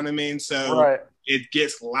 you know what I mean? So it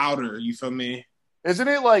gets louder. You feel me? Isn't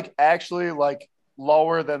it like actually like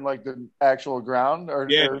lower than like the actual ground? So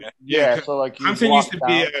like Clemson used to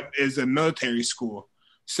be is a military school.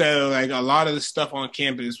 So like a lot of the stuff on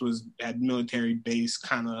campus had military base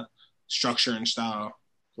kind of structure and style.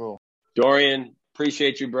 Cool. Dorian,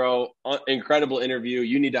 appreciate you, bro. Incredible interview.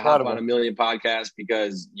 You need to hop on a million podcasts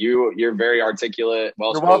because you're very articulate.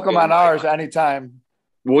 You're welcome on ours anytime.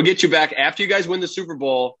 We'll get you back after you guys win the Super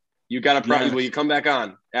Bowl. You got will you come back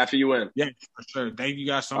on after you win? Yeah, for sure. Thank you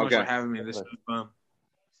guys so much for having me. This was fun.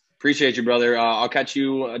 Appreciate you, brother. I'll catch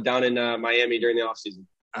you down in Miami during the offseason.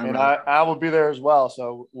 And I will be there as well.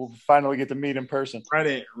 So we'll finally get to meet in person. Run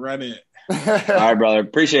it. All right, brother.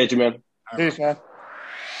 Appreciate you, man. Peace, man.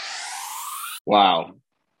 Wow.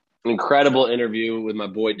 Incredible interview with my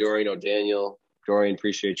boy Dorian O'Daniel. Dorian,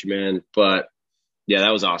 appreciate you, man. But yeah,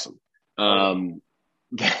 that was awesome.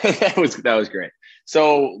 That was great.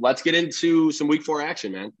 So let's get into some week 4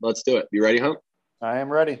 action, man. Let's do it. You ready, Hump? I am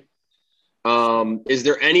ready. Is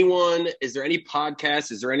there any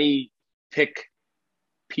podcast? Is there any pick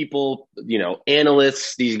people,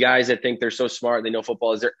 analysts, these guys that think they're so smart, they know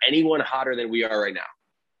football? Is there anyone hotter than we are right now?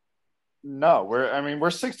 No, we're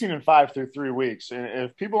 16-5 through 3 weeks. And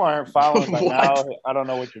if people aren't following by now, I don't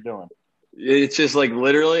know what you're doing. It's just like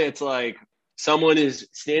literally, it's like someone is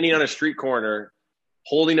standing on a street corner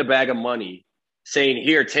holding a bag of money saying,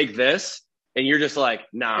 "Here, take this." And you're just like,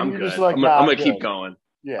 "Nah, I'm good. Like, I'm going to keep going."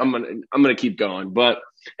 Yeah. I'm going to keep going. But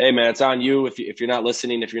hey, man, it's on you. If you're not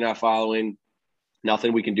listening, if you're not following,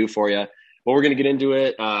 nothing we can do for you. But we're going to get into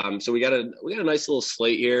it. So we got a nice little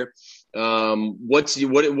slate here. What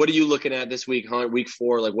are you looking at this week, Hunt? Week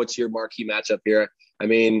 4, like what's your marquee matchup here? I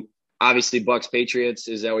mean, obviously Bucks Patriots.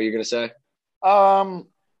 Is that what you're going to say?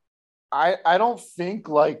 I don't think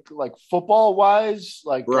like football wise,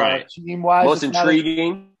 like right. Team wise, most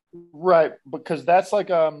intriguing, right? Because that's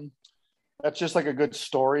just like a good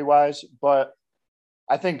story wise. But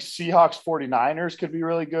I think Seahawks 49ers could be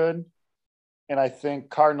really good, and I think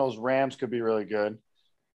Cardinals Rams could be really good.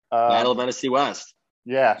 Battle of NFC West.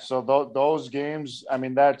 Yeah, so those games, I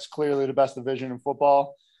mean, that's clearly the best division in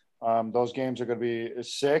football. Those games are going to be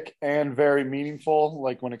sick and very meaningful,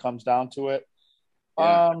 like when it comes down to it.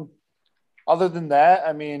 Yeah. Other than that,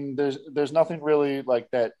 I mean, there's nothing really like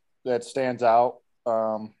that stands out.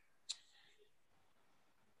 Some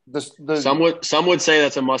would say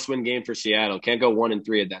that's a must-win game for Seattle. Can't go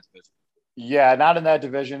 1-3 at that division. Yeah, not in that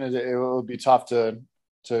division. It would be tough to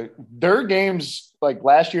their games like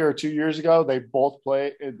last year or 2 years ago. They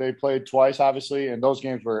played twice, obviously, and those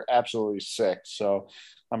games were absolutely sick. So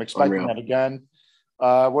I'm expecting that again.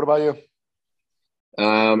 What about you?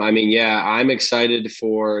 I'm excited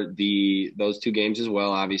for those 2 games as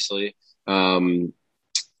well. Obviously, I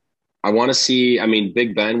want to see. I mean,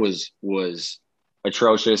 Big Ben was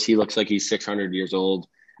atrocious. He looks like he's 600 years old.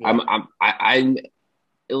 Yeah. I'm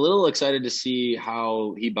a little excited to see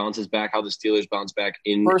how he bounces back. How the Steelers bounce back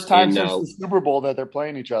in first time since the Super Bowl that they're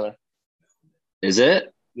playing each other. Is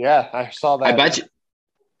it? Yeah, I saw that.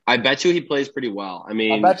 I bet you he plays pretty well. I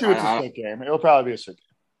mean, I bet you it's a sick game. It'll probably be a sick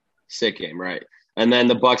game. Sick game, right? And then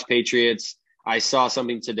the Bucks Patriots. I saw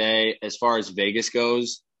something today as far as Vegas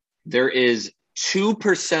goes. There is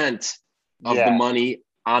 2% of the money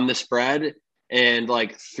on the spread and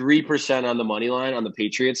like 3% on the money line on the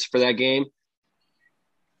Patriots for that game.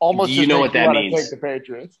 Almost, you know what that means. Take the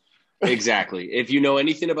Patriots. Exactly. If you know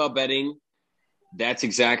anything about betting, that's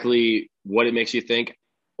exactly what it makes you think.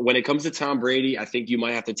 When it comes to Tom Brady, I think you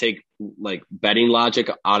might have to take like betting logic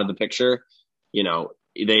out of the picture.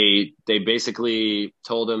 They basically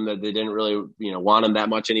told him that they didn't really, want him that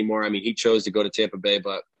much anymore. I mean, he chose to go to Tampa Bay,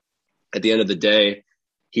 but at the end of the day,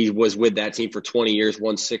 he was with that team for 20 years,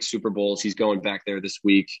 won 6 Super Bowls. He's going back there this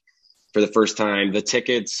week for the first time. The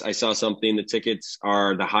tickets, I saw something. The tickets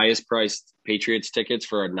are the highest priced Patriots tickets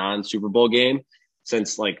for a non-Super Bowl game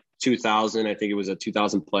since like 2000. I think it was a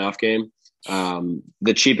 2000 playoff game.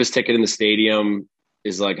 The cheapest ticket in the stadium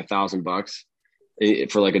is like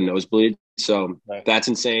 $1,000 for like a nosebleed. So That's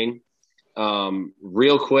insane.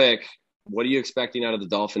 Real quick, what are you expecting out of the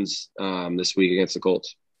Dolphins this week against the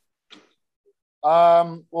Colts?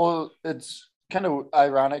 Well, it's kind of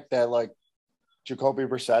ironic that like Jacoby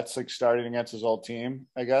Brissett's like starting against his old team,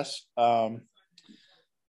 I guess.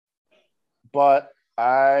 But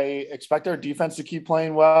I expect our defense to keep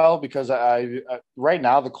playing well because right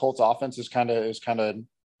now the Colts offense is kind of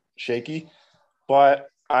shaky, but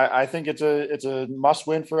I think it's a must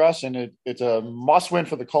win for us, and it's a must win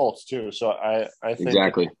for the Colts too. So I think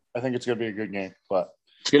exactly. I think it's going to be a good game, but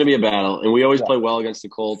it's going to be a battle, and we always play well against the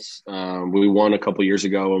Colts. We won a couple years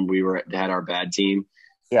ago when we had our bad team.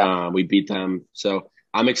 Yeah, we beat them. So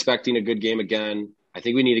I'm expecting a good game again. I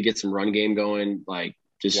think we need to get some run game going, like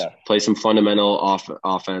just play some fundamental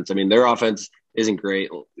offense. I mean, their offense isn't great.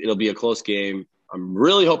 It'll be a close game. I'm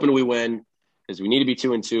really hoping we win because we need to be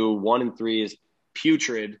 2-2. 1-3 is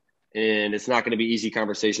putrid, and it's not going to be easy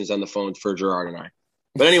conversations on the phone for Gerard and I.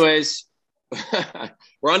 But anyways,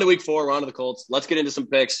 we're on to week 4. We're on to the Colts. Let's get into some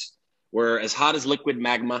picks. We're as hot as liquid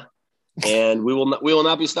magma, and we will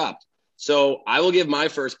not be stopped. So I will give my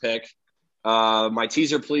first pick, my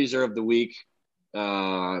teaser pleaser of the week.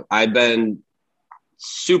 I've been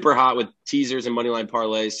super hot with teasers and moneyline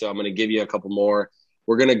parlays, so I'm going to give you a couple more.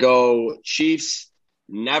 We're going to go Chiefs,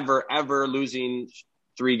 never, ever losing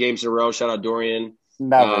 3 games in a row. Shout out Dorian.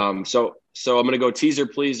 Never. So I'm going to go teaser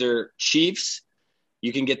pleaser Chiefs.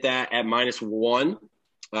 You can get that at -1.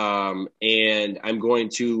 And I'm going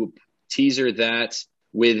to teaser that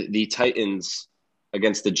with the Titans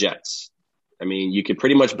against the Jets. I mean, you could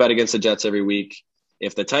pretty much bet against the Jets every week.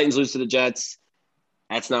 If the Titans lose to the Jets,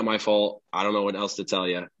 that's not my fault. I don't know what else to tell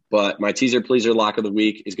you. But my teaser pleaser lock of the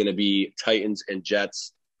week is going to be Titans and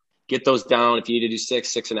Jets. Get those down. If you need to do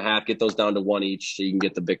 6, 6.5, get those down to 1 each so you can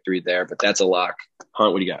get the victory there. But that's a lock.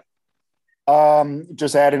 Hunt, what do you got?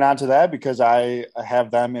 Just adding on to that because I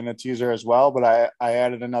have them in a teaser as well, but I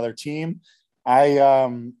added another team. I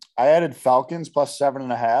added Falcons plus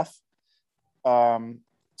 7.5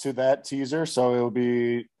 to that teaser, so it will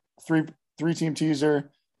be three team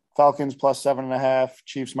teaser. Falcons plus 7.5,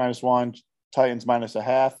 Chiefs -1, Titans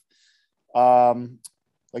 -0.5.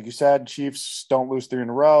 Like you said, Chiefs don't lose 3 in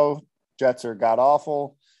a row. Jets are god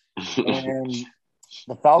awful, and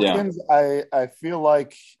the Falcons. Yeah. I feel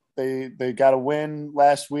like they got a win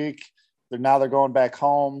last week. They're going back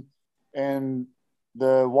home, and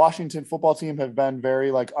the Washington football team have been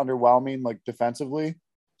very underwhelming defensively.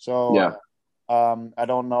 So yeah. I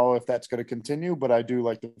don't know if that's going to continue, but I do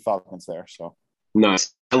like the Falcons there. So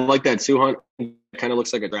nice. I like that too, Hunt. It kind of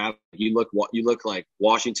looks like a draft. You look like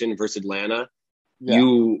Washington versus Atlanta. Yeah.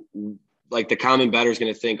 You like the common bettor is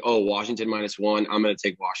going to think, oh, Washington -1. I'm going to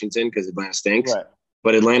take Washington because Atlanta stinks. Right.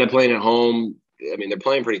 But Atlanta playing at home, I mean, they're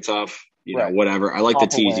playing pretty tough. You know, whatever. I like the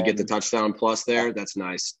tease. You get the touchdown plus there. Yeah. That's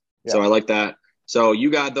nice. Yeah. So I like that. So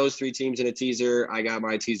you got those 3 teams in a teaser. I got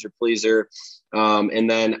my teaser pleaser. And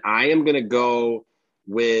then I am going to go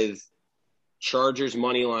with Chargers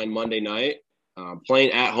money line Monday night.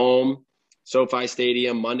 Playing at home, SoFi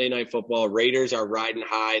Stadium, Monday Night Football. Raiders are riding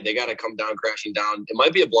high. They got to come down, crashing down. It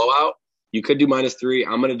might be a blowout. You could do -3.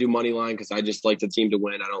 I'm going to do money line because I just like the team to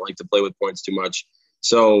win. I don't like to play with points too much.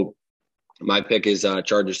 So my pick is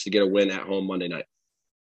Chargers to get a win at home Monday night.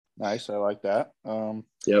 Nice. I like that.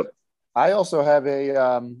 Yep. I also have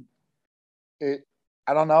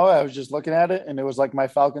I don't know. I was just looking at it, and it was like my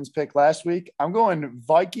Falcons pick last week. I'm going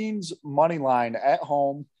Vikings money line at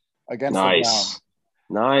home against the Browns.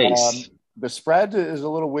 Nice. The spread is a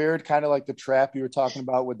little weird, kind of like the trap you were talking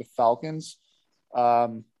about with the Falcons.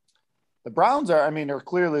 The Browns are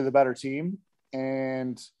clearly the better team,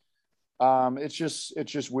 and it's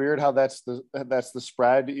just weird how that's the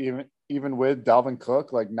spread even with Dalvin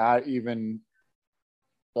Cook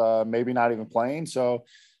maybe not even playing. So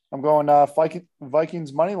I'm going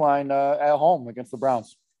Vikings money line at home against the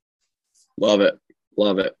Browns. Love it.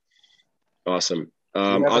 Awesome.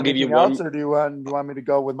 I'll give you one. Else, or do you want me to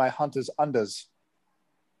go with my Hunters unders?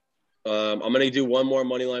 I'm going to do one more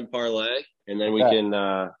money line parlay, and then we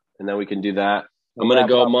can do that. I'm going to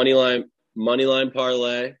go money line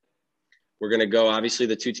parlay. We're going to go obviously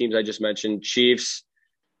the 2 teams I just mentioned, Chiefs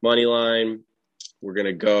money line. We're going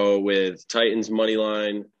to go with Titans money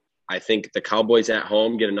line. I think the Cowboys at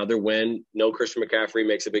home get another win. No Christian McCaffrey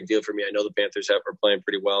makes a big deal for me. I know the Panthers are playing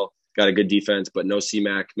pretty well, got a good defense, but no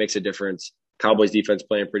C-Mac makes a difference. Cowboys defense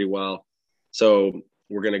playing pretty well. So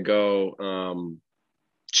we're going to go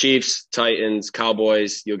Chiefs, Titans,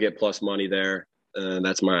 Cowboys. You'll get plus money there.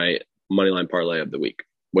 That's my money line parlay of the week.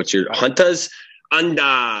 What's your Hunters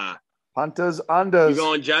under? Hunters unders. You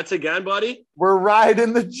going Jets again, buddy? We're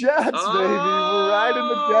riding the Jets, baby. We're riding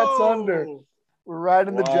the Jets under. We're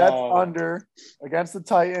riding the Jets under against the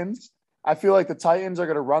Titans. I feel like the Titans are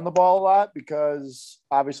going to run the ball a lot because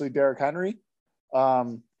obviously Derrick Henry.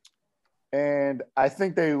 And I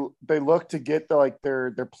think they look to get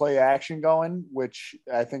their play action going, which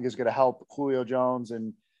I think is going to help Julio Jones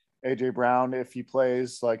and AJ Brown if he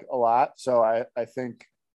plays a lot. So I think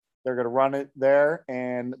they're going to run it there,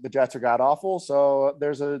 and the Jets are god awful. So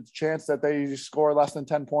there's a chance that they score less than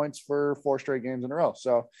 10 points for 4 straight games in a row.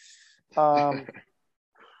 So,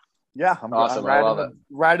 yeah, I'm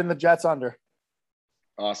riding the Jets under.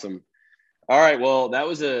 Awesome. All right. Well, that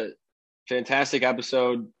was a fantastic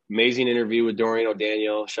episode. Amazing interview with Dorian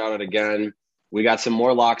O'Daniel. Shout out again. We got some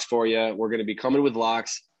more locks for you. We're going to be coming with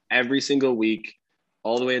locks every single week,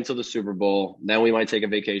 all the way until the Super Bowl. Then we might take a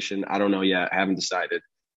vacation. I don't know yet. I haven't decided.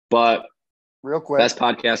 But real quick, best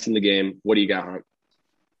podcast in the game. What do you got, Hunt?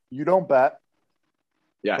 You don't bet.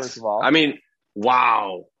 Yes. First of all. I mean,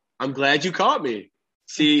 wow. I'm glad you caught me.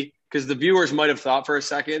 See, because the viewers might have thought for a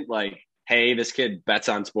second, hey, this kid bets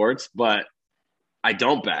on sports, but I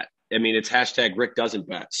don't bet. I mean, it's hashtag Rick doesn't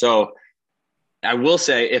bet. So I will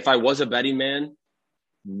say, if I was a betting man,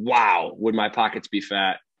 wow, would my pockets be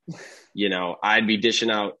fat? I'd be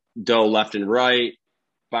dishing out dough left and right.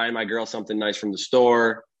 buying my girl something nice from the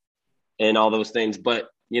store and all those things. But,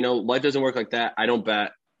 life doesn't work like that. I don't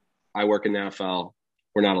bet. I work in the NFL.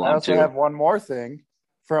 We're not allowed to. I also have one more thing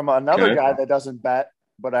from another guy that doesn't bet,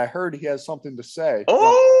 but I heard he has something to say.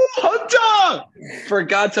 Oh, Hunter!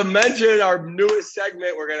 Forgot to mention our newest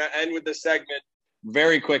segment. We're going to end with the segment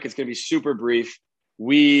very quick. It's going to be super brief.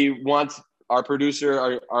 We want our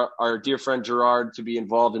producer, our dear friend Gerard, to be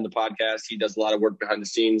involved in the podcast. He does a lot of work behind the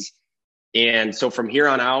scenes. And so from here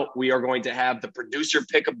on out, we are going to have the producer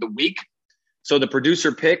pick of the week. So the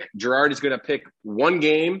producer pick, Gerard is going to pick one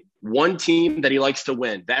game, one team that he likes to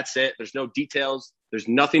win. That's it. There's no details. There's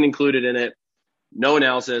nothing included in it. No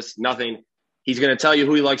analysis, nothing. He's going to tell you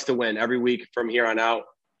who he likes to win every week from here on out.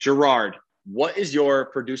 Gerard, what is your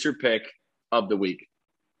producer pick of the week?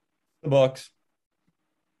 The Bucks.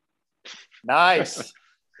 Nice.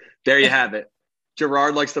 There you have it.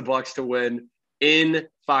 Gerard likes the Bucks to win in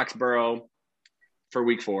Foxborough for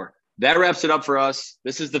week 4. That wraps it up for us.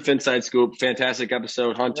 This is the Finside Scoop. Fantastic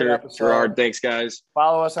episode. Hunter, Gerard, thanks, guys.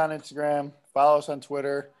 Follow us on Instagram. Follow us on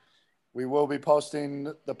Twitter. We will be posting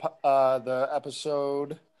the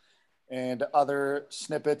episode and other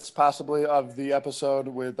snippets possibly of the episode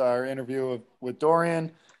with our interview with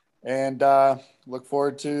Dorian. And look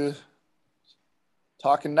forward to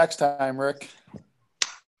talking next time, Rick.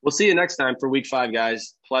 We'll see you next time for week 5,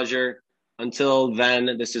 guys. Pleasure. Until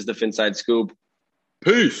then, this is the Finside Scoop.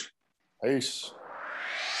 Peace. Peace.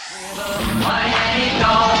 Miami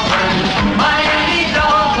Dolphins.